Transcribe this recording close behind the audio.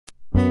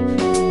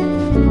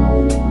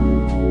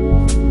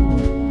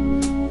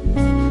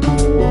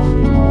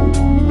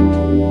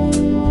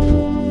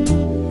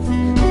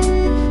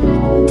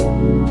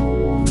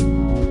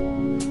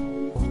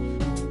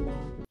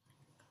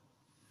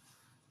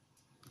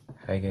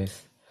Hi guys,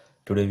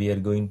 today we are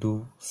going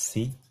to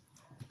see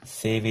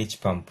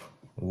sewage pump.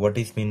 What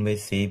is mean by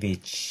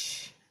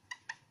sewage?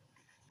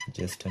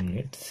 Just a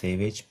minute.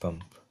 Sewage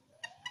pump.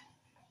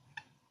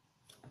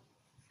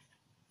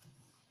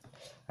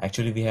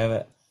 Actually we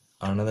have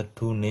another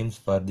two names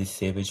for this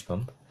sewage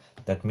pump.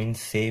 That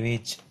means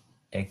sewage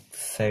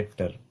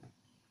ejector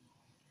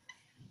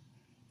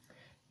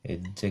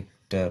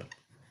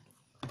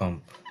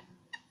pump.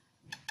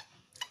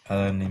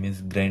 Other name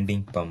is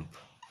grinding pump.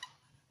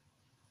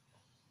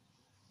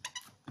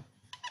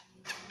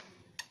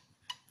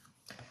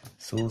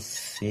 So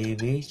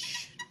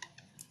sewage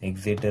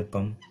ejector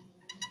pump,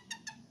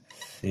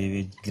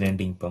 sewage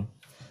grinding pump.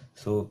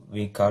 So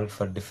we call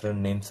for different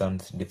names on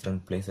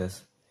different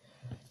places.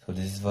 So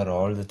this is for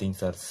all the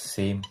things are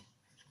same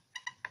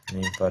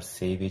name for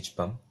sewage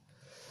pump.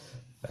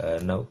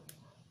 Now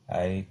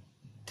I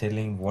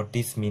telling what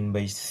is mean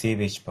by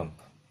sewage pump.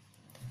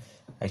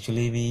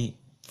 Actually we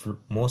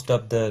most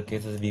of the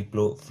cases we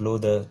flow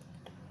the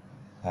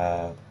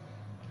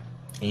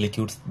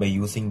liquids by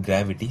using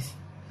gravities.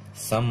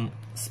 Some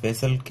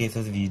special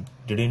cases we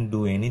didn't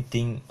do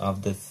anything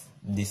of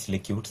these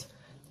liquids.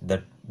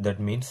 That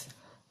means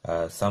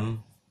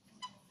some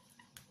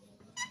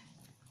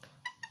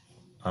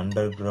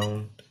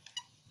underground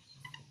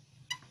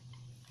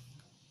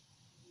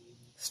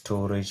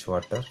storage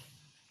water,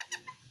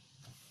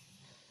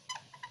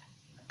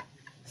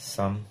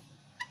 some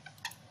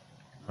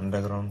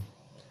underground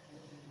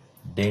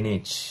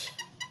drainage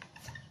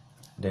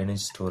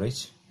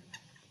storage,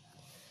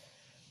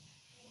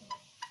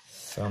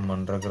 some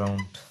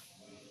underground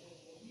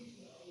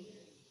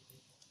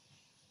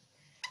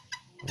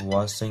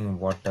washing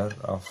water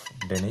of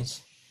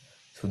drainage.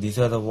 So these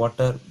are the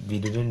water we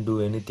didn't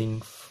do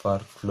anything for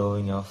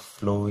flowing out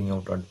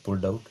and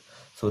pulled out.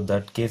 So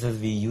that cases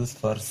we use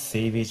for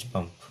sewage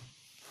pump.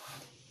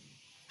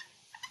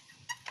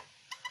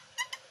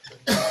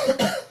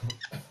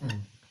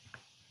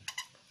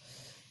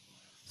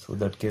 So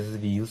that cases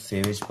we use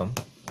sewage pump.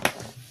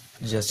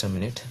 Just a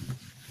minute.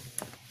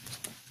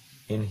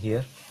 In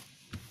here,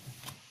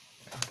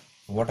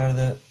 what are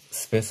the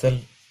special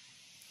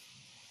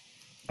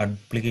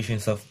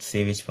applications of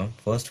sewage pump?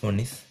 First one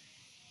is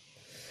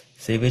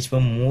sewage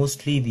pump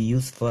mostly we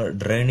use for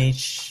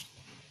drainage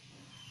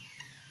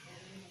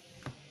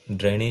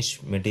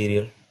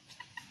material.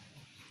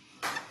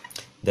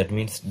 That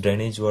means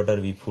drainage water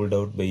we pulled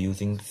out by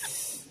using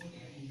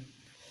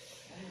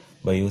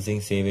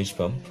sewage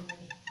pump.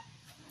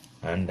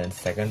 And then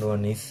second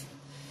one is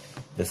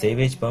the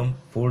sewage pump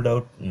pulled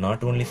out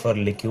not only for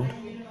liquid,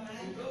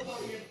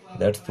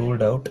 that's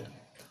pulled out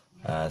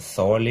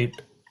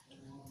solid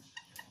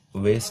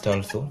waste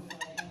also.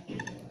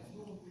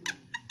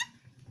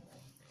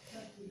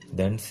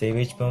 Then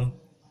sewage pump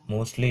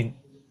mostly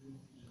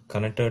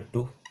connected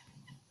to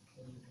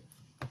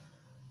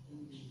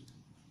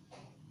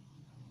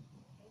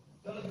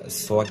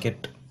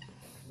socket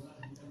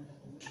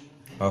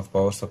of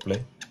power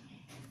supply.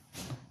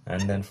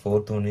 And then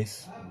fourth one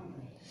is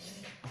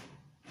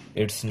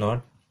it's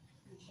not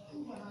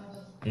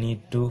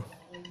need to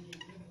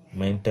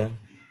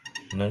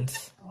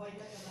maintenance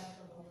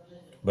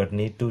but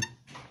need to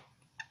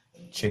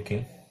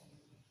checking.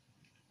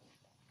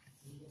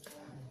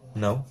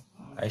 Now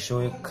I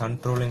show you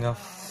controlling of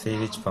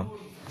sewage pump.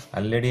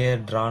 Already I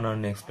had drawn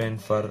and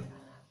explained for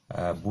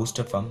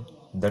booster pump.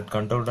 That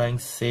control drawing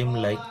same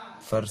like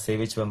for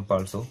sewage pump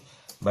also,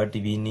 but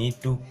we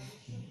need to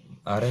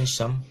arrange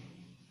some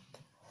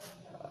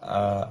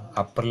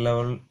upper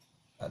level,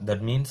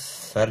 that means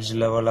surge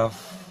level of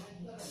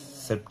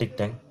septic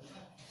tank,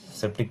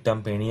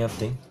 any of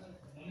thing.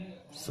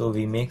 So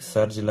we make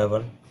surge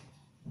level.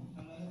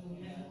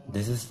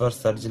 This is for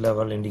surge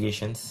level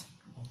indications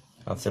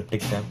of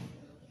septic tank.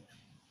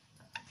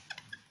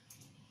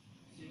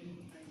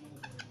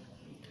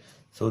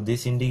 So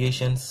these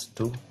indications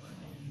to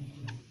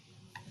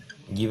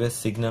give a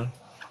signal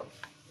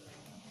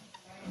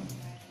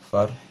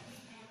for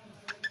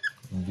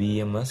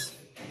BMS.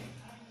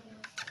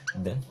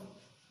 Then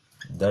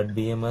that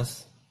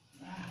BMS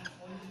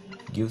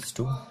gives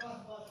to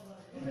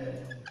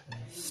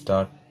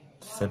start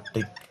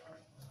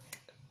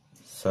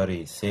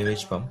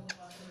sewage pump.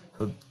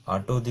 So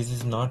auto, this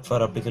is not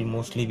for applicable,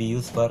 mostly we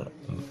use for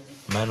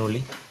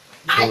manually.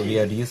 So we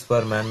are used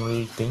for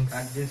manual things.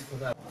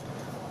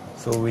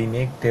 So we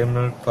make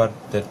terminal for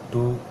the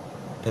two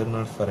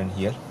terminals for in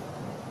here.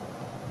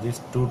 These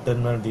two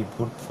terminals we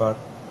put for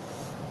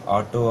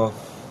auto of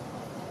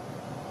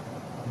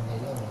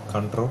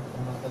control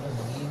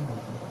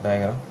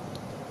diagram.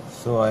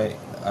 So I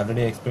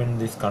already explained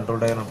this control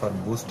diagram for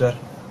booster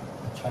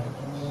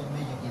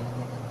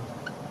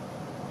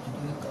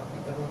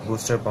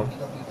pump.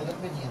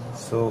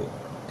 So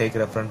take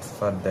reference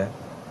for that.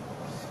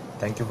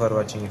 Thank you for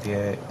watching. If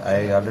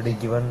I already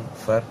given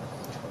for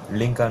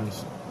link on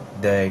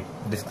the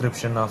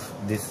description of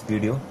this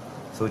video.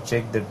 So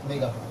check the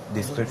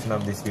description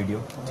of this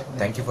video.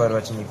 Thank you for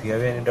watching. If you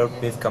have any doubt,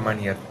 please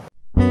comment here.